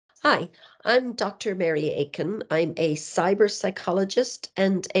Hi, I'm Dr. Mary Aiken. I'm a cyberpsychologist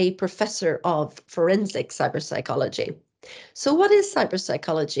and a professor of forensic cyberpsychology. So what is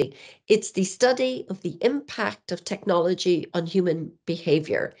cyberpsychology? It's the study of the impact of technology on human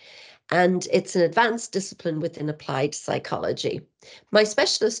behavior, and it's an advanced discipline within applied psychology. My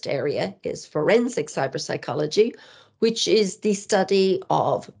specialist area is forensic cyberpsychology, which is the study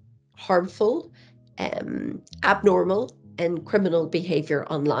of harmful, abnormal, and criminal behavior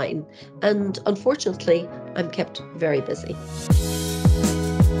online. And unfortunately, I'm kept very busy.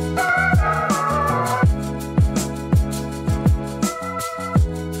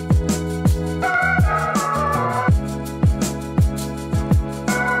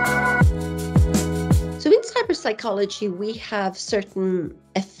 So in cyberpsychology, we have certain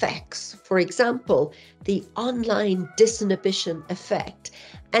effects. For example, the online disinhibition effect.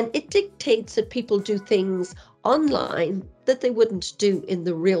 And it dictates that people do things online that they wouldn't do in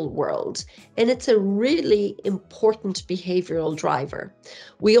the real world. And it's a really important behavioral driver.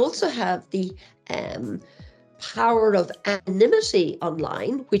 We also have the power of anonymity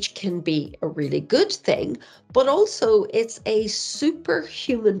online, which can be a really good thing, but also it's a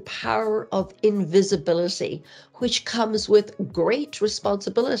superhuman power of invisibility, which comes with great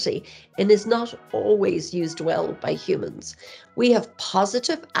responsibility and is not always used well by humans. We have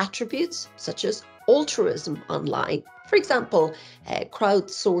positive attributes such as altruism online, for example,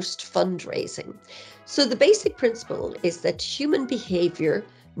 crowdsourced fundraising. So the basic principle is that human behavior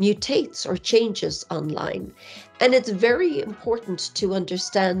mutates or changes online. And it's very important to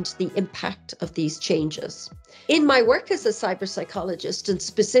understand the impact of these changes. In my work as a cyberpsychologist, and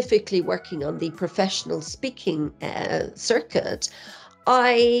specifically working on the professional speaking circuit,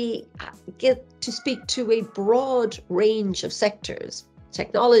 I get to speak to a broad range of sectors: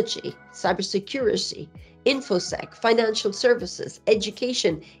 technology, cybersecurity, infosec, financial services,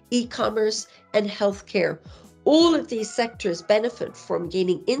 education, e-commerce, and healthcare. All of these sectors benefit from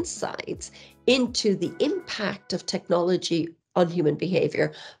gaining insights into the impact of technology on human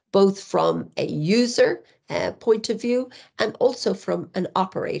behavior, both from a user point of view and also from an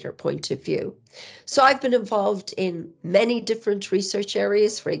operator point of view. So I've been involved in many different research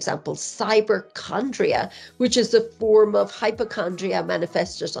areas, for example, cyberchondria, which is a form of hypochondria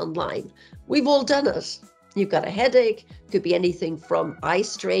manifested online. We've all done it. You've got a headache, could be anything from eye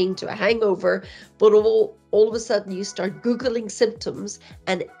strain to a hangover, but all of a sudden you start Googling symptoms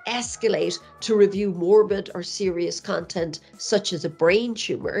and escalate to review morbid or serious content such as a brain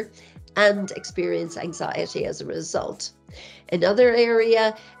tumor and experience anxiety as a result. Another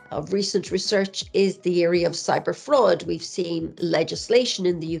area of recent research is the area of cyber fraud. We've seen legislation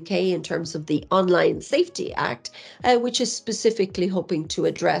in the UK in terms of the Online Safety Act, which is specifically hoping to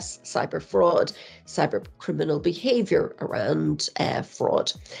address cyber fraud, cyber criminal behavior around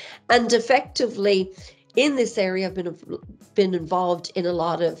fraud. And effectively, in this area, I've been involved in a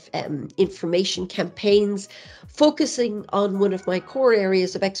lot of information campaigns, focusing on one of my core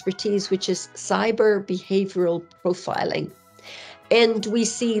areas of expertise, which is cyber behavioral profiling. And we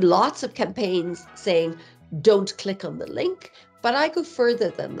see lots of campaigns saying, don't click on the link, but I go further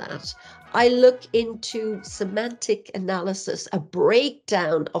than that. I look into semantic analysis, a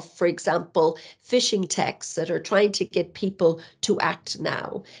breakdown of, for example, phishing texts that are trying to get people to act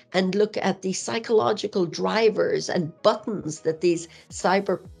now, and look at the psychological drivers and buttons that these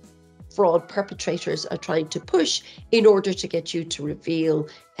cyber fraud perpetrators are trying to push in order to get you to reveal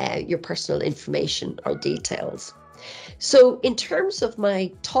your personal information or details. So in terms of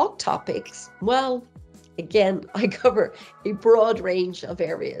my talk topics, well, again, I cover a broad range of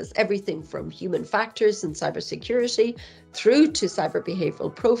areas, everything from human factors and cybersecurity, through to cyber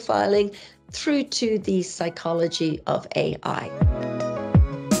behavioral profiling, through to the psychology of AI.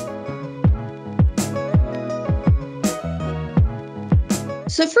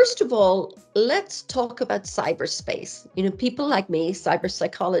 So first of all, let's talk about cyberspace. You know, people like me, cyber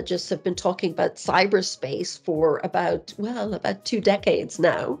psychologists, have been talking about cyberspace for about 2 decades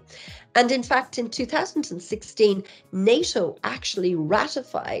now. And in fact, in 2016, NATO actually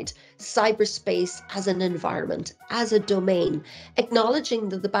ratified cyberspace as an environment, as a domain, acknowledging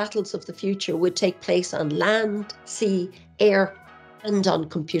that the battles of the future would take place on land, sea, air, and on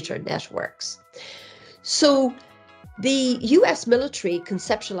computer networks. So the US military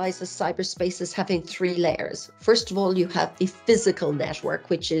conceptualizes cyberspace as having 3 layers. First of all, you have the physical network,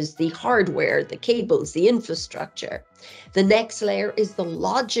 which is the hardware, the cables, the infrastructure. The next layer is the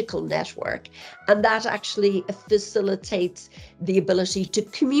logical network, and that actually facilitates the ability to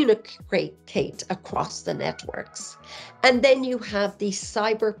communicate across the networks. And then you have the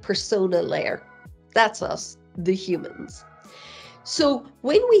cyber persona layer. That's us, the humans. So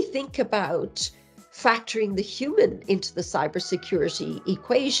when we think about factoring the human into the cybersecurity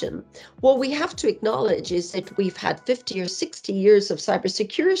equation, what we have to acknowledge is that we've had 50 or 60 years of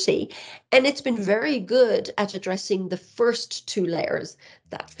cybersecurity, and it's been very good at addressing the first two layers,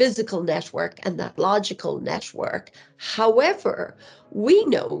 that physical network and that logical network. However, we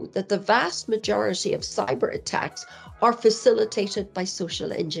know that the vast majority of cyber attacks are facilitated by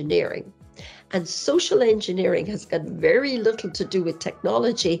social engineering. And social engineering has got very little to do with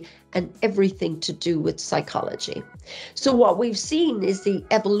technology and everything to do with psychology. So what we've seen is the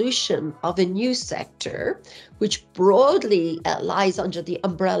evolution of a new sector, which broadly lies under the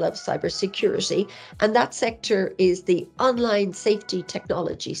umbrella of cybersecurity. And that sector is the online safety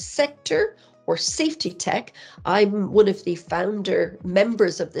technology sector, or safety tech. I'm one of the founder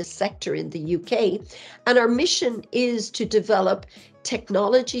members of this sector in the UK, and our mission is to develop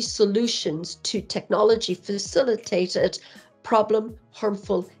technology solutions to technology facilitated problem,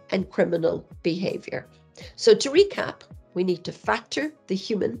 harmful, and criminal behavior. So to recap, we need to factor the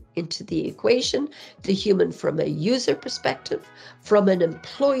human into the equation, the human from a user perspective, from an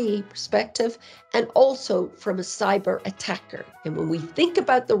employee perspective, and also from a cyber attacker. And when we think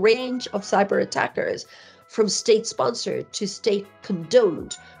about the range of cyber attackers, from state-sponsored to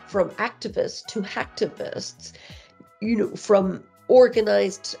state-condoned, from activists to hacktivists, from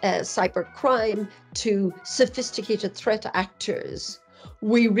organized cyber crime to sophisticated threat actors,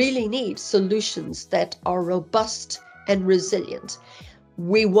 we really need solutions that are robust and resilient.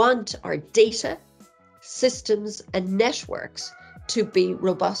 We want our data, systems, and networks to be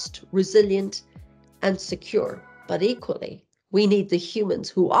robust, resilient, and secure. But equally, we need the humans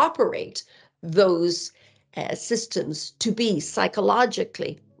who operate those systems to be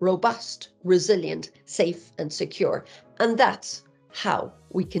psychologically robust, resilient, safe, and secure. And that's how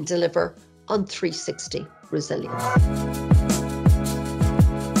we can deliver on 360 resilience.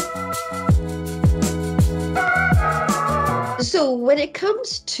 So when it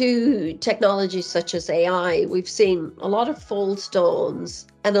comes to technologies such as AI, we've seen a lot of false dawns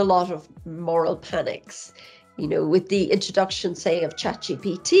and a lot of moral panics. With the introduction, say, of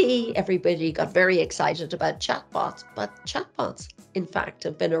ChatGPT, everybody got very excited about chatbots, but chatbots, in fact,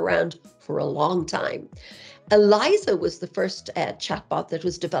 have been around for a long time. Eliza was the first chatbot that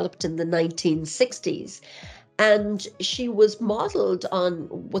was developed in the 1960s. And she was modeled on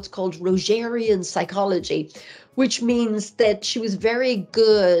what's called Rogerian psychology, which means that she was very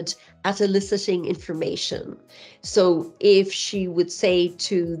good at eliciting information. So if she would say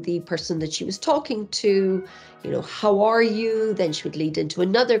to the person that she was talking to, how are you? Then she would lead into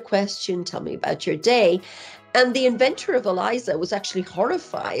another question, tell me about your day. And the inventor of Eliza was actually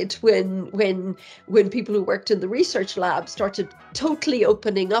horrified when people who worked in the research lab started totally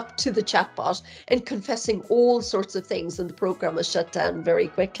opening up to the chatbot and confessing all sorts of things, and the program was shut down very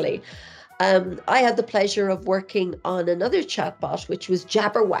quickly. I had the pleasure of working on another chatbot, which was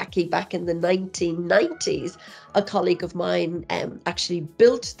Jabberwacky back in the 1990s. A colleague of mine actually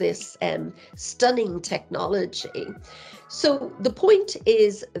built this stunning technology. So the point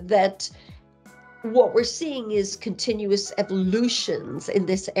is that what we're seeing is continuous evolutions in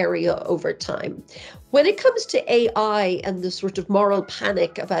this area over time. When it comes to AI and the sort of moral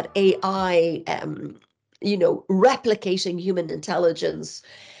panic about AI, replicating human intelligence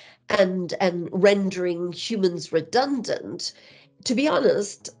and rendering humans redundant, to be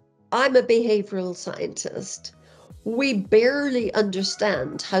honest, I'm a behavioral scientist. We barely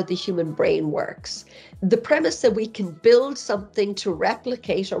understand how the human brain works. The premise that we can build something to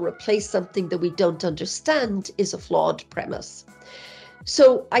replicate or replace something that we don't understand is a flawed premise.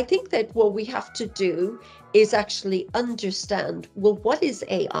 So I think that what we have to do is actually understand, well, what is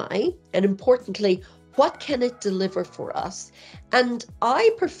AI? And importantly, what can it deliver for us? And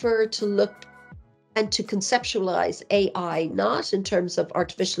I prefer to look and to conceptualize AI not in terms of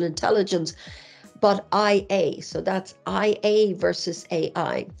artificial intelligence, but IA. So that's IA versus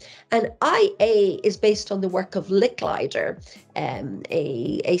AI. And IA is based on the work of Licklider,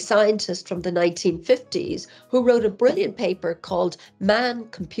 a scientist from the 1950s who wrote a brilliant paper called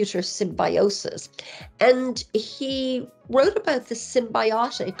Man-Computer Symbiosis. And he wrote about the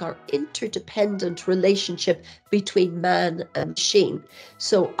symbiotic or interdependent relationship between man and machine.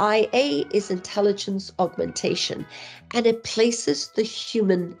 So IA is intelligence augmentation, and it places the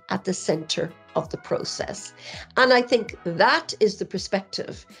human at the center of the process. And I think that is the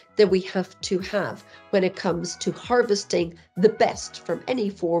perspective that we have to have when it comes to harvesting the best from any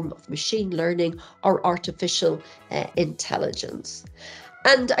form of machine learning or artificial intelligence.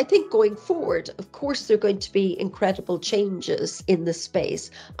 And I think going forward, of course, there are going to be incredible changes in this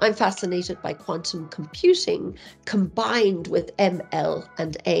space. I'm fascinated by quantum computing combined with ML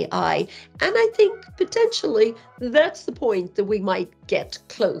and AI. And I think potentially that's the point that we might get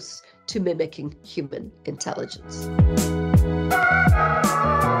close to mimicking human intelligence.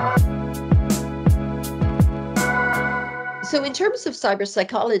 So in terms of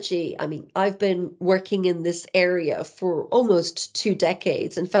cyberpsychology, I mean, I've been working in this area for almost 2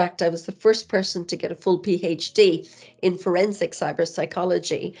 decades. In fact, I was the first person to get a full PhD in forensic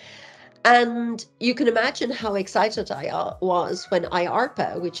cyberpsychology. And you can imagine how excited I was when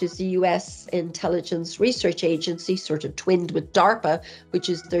IARPA, which is the US Intelligence Research Agency, sort of twinned with DARPA, which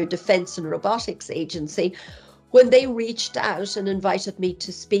is their Defense and Robotics Agency, when they reached out and invited me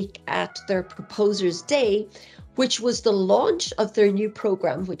to speak at their Proposers' Day, which was the launch of their new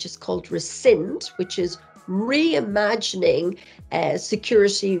program, which is called Rescind, which is reimagining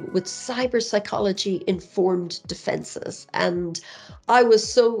security with cyberpsychology informed defenses. And I was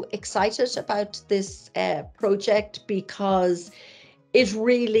so excited about this project because it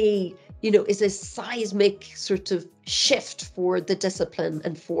really, is a seismic sort of shift for the discipline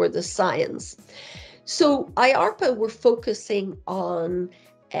and for the science. So IARPA were focusing on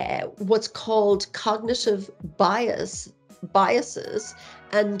what's called cognitive biases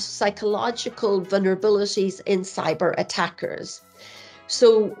and psychological vulnerabilities in cyber attackers.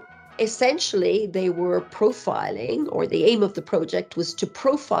 So essentially they were profiling, or the aim of the project was to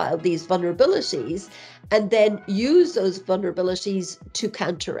profile these vulnerabilities and then use those vulnerabilities to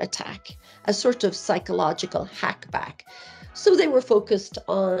counterattack, a sort of psychological hackback. So they were focused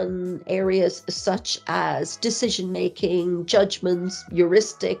on areas such as decision-making, judgments,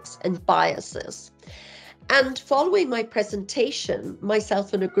 heuristics, and biases. And following my presentation,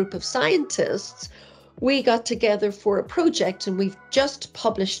 myself and a group of scientists, we got together for a project, and we've just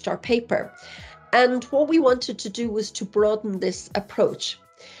published our paper. And what we wanted to do was to broaden this approach.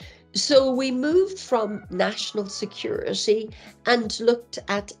 So we moved from national security and looked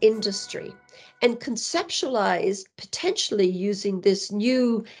at industry and conceptualized potentially using this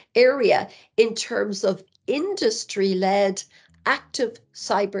new area in terms of industry-led active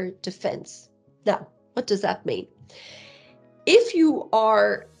cyber defense. Now, what does that mean? If you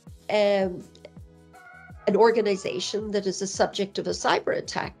are an organization that is a subject of a cyber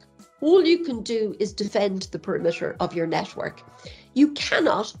attack, all you can do is defend the perimeter of your network. You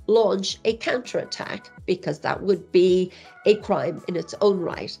cannot launch a counterattack because that would be a crime in its own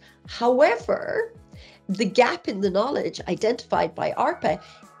right. However, the gap in the knowledge identified by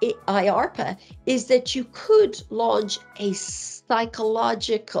IARPA is that you could launch a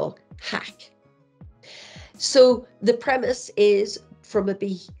psychological hack. So the premise is, from a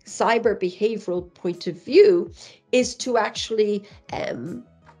cyber behavioral point of view, is to actually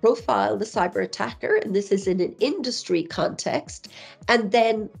profile the cyber attacker, and this is in an industry context, and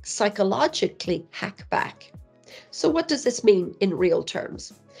then psychologically hack back. So what does this mean in real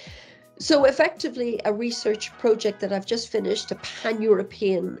terms? So effectively, a research project that I've just finished, a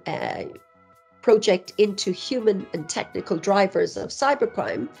pan-European project into human and technical drivers of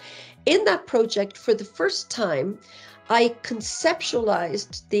cybercrime. In that project, for the first time, I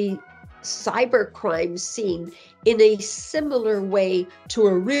conceptualized the cybercrime scene in a similar way to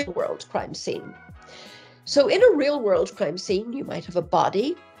a real-world crime scene. So in a real-world crime scene, you might have a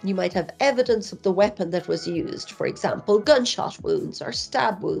body, you might have evidence of the weapon that was used, for example, gunshot wounds or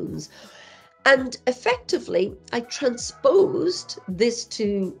stab wounds. And effectively, I transposed this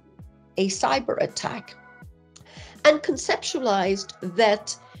to a cyber attack and conceptualized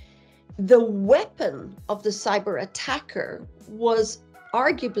that the weapon of the cyber attacker was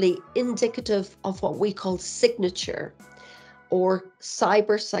arguably indicative of what we call signature or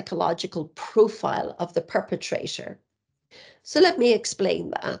cyber psychological profile of the perpetrator. So let me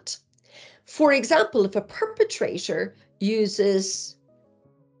explain that. For example, if a perpetrator uses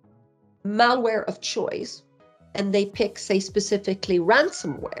malware of choice and they pick, say, specifically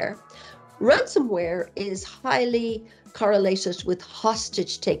ransomware, ransomware is highly correlated with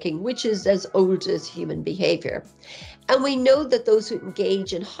hostage taking, which is as old as human behavior. And we know that those who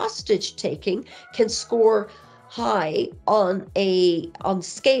engage in hostage taking can score high on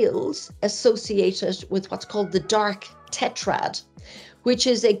scales associated with what's called the dark tetrad, which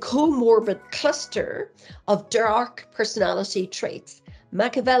is a comorbid cluster of dark personality traits: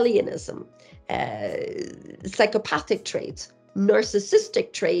 Machiavellianism, psychopathic traits,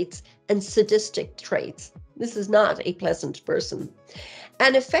 narcissistic traits, and sadistic traits. This is not a pleasant person.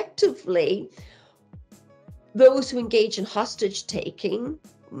 And effectively, those who engage in hostage taking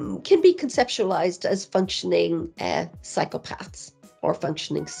can be conceptualized as functioning psychopaths. or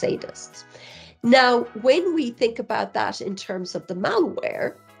functioning sadists. Now, when we think about that in terms of the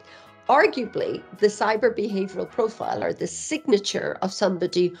malware, arguably the cyber behavioral profile, or the signature of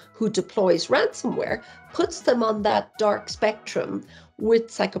somebody who deploys ransomware, puts them on that dark spectrum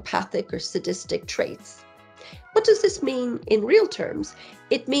with psychopathic or sadistic traits. What does this mean in real terms?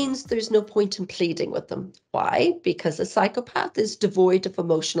 It means there's no point in pleading with them. Why? Because a psychopath is devoid of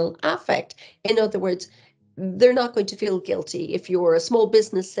emotional affect. In other words, they're not going to feel guilty if you're a small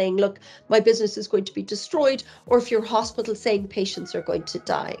business saying, look, my business is going to be destroyed, or if you're a hospital saying patients are going to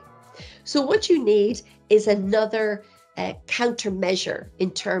die. So what you need is another countermeasure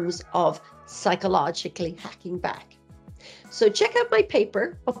in terms of psychologically hacking back. So check out my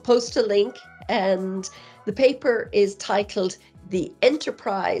paper. I'll post a link, and the paper is titled The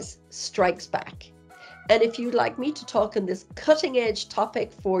Enterprise Strikes Back. And if you'd like me to talk on this cutting edge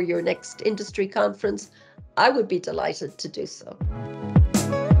topic for your next industry conference, I would be delighted to do so.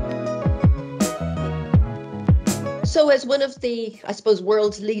 So as one of the, I suppose,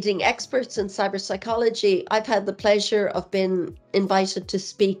 world's leading experts in cyberpsychology, I've had the pleasure of being invited to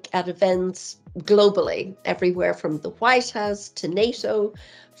speak at events globally, everywhere from the White House to NATO,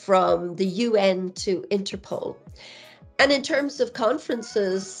 from the UN to Interpol. And in terms of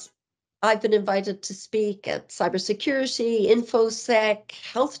conferences, I've been invited to speak at cybersecurity, infosec,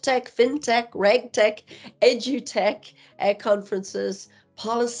 health tech, fintech, regtech, edutech conferences,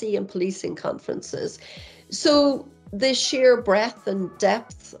 policy and policing conferences. So the sheer breadth and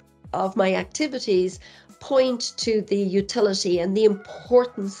depth of my activities point to the utility and the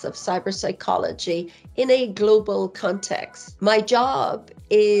importance of cyberpsychology in a global context. My job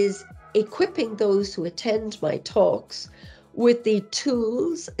is equipping those who attend my talks with the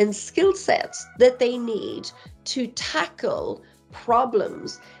tools and skill sets that they need to tackle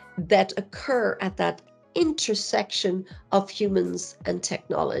problems that occur at that intersection of humans and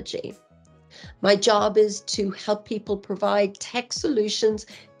technology. My job is to help people provide tech solutions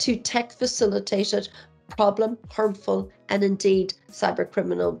to tech-facilitated problem, harmful, and indeed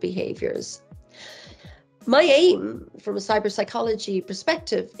cybercriminal behaviors. My aim from a cyberpsychology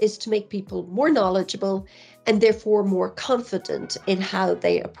perspective is to make people more knowledgeable and therefore more confident in how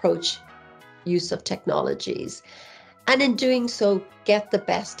they approach use of technologies, and in doing so, get the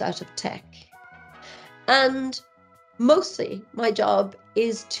best out of tech. And mostly my job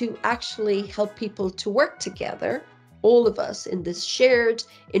is to actually help people to work together, all of us in this shared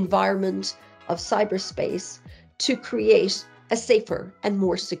environment of cyberspace, to create a safer and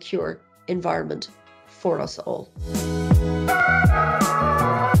more secure environment for us all.